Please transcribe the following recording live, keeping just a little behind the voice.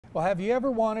Well, have you ever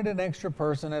wanted an extra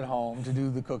person at home to do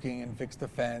the cooking and fix the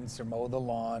fence or mow the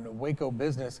lawn? Waco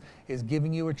Business is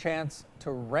giving you a chance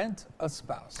to rent a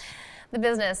spouse. The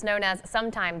business, known as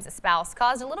Sometimes Spouse,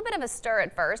 caused a little bit of a stir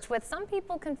at first, with some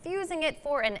people confusing it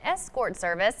for an escort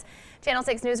service. Channel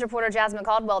 6 News reporter Jasmin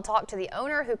Caldwell talked to the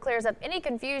owner, who clears up any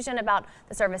confusion about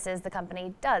the services the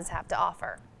company does have to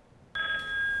offer.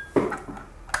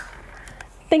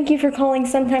 Thank you for calling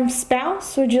Sometimes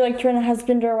Spouse. Would you like to rent a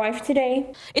husband or a wife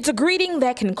today? It's a greeting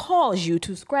that can cause you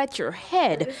to scratch your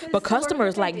head, but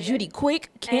customers like Judy Quick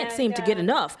can't seem to get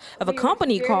enough of a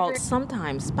company called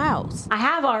Sometimes Spouse. I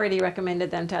have already recommended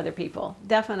them to other people.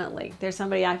 Definitely. There's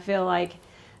somebody I feel like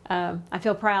I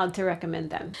feel proud to recommend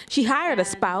them. She hired a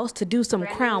spouse to do some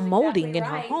crown molding in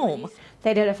her home.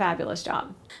 They did a fabulous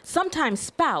job. Sometimes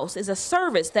Spouse is a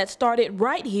service that started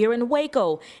right here in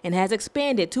Waco and has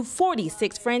expanded to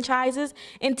 46 franchises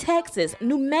in Texas,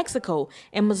 New Mexico,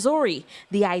 and Missouri.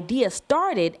 The idea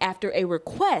started after a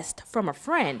request from a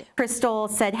friend. Crystal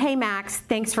said, "Hey Max,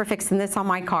 thanks for fixing this on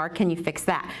my car. Can you fix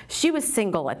that?" She was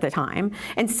single at the time.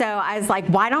 And so I was like,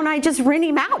 why don't I just rent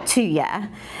him out to you?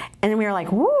 And we were like,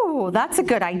 whoa, that's a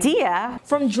good idea.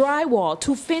 From drywall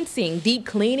to fencing, deep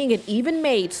cleaning, and even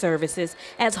maid services,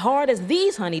 as hard as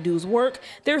these honeydews work,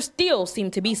 there still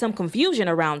seems to be some confusion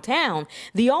around town.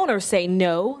 The owners say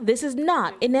no, this is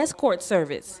not an escort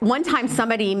service. One time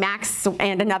somebody, Max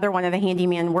and another one of the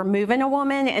handymen, were moving a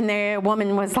woman, and the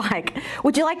woman was like,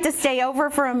 "Would you like to stay over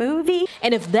for a movie?"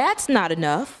 And if that's not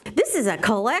enough, "This is a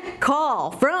collect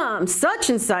call from such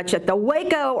and such at the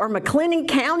Waco or McLennan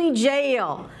County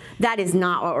Jail." That is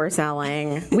not what we're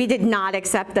selling. We did not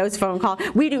accept those phone calls.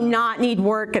 We do not need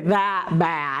work that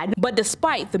bad. But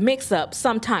despite the mix-up,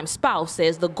 Sometimes Spouse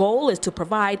says the goal is to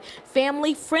provide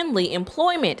family-friendly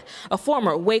employment. A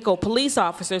former Waco police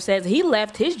officer says he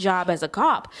left his job as a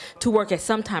cop to work at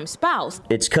Sometimes Spouse.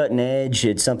 It's cutting edge.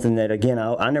 It's something that, again,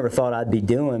 I never thought I'd be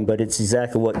doing, but it's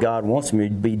exactly what God wants me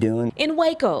to be doing. In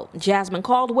Waco, Jasmin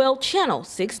Caldwell, Channel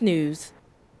 6 News.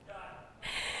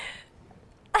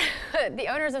 The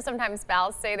owners of Sometimes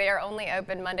Spouse say they are only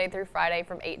open Monday through Friday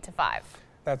from 8 to 5.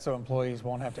 That's so employees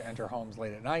won't have to enter homes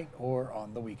late at night or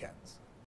on the weekends.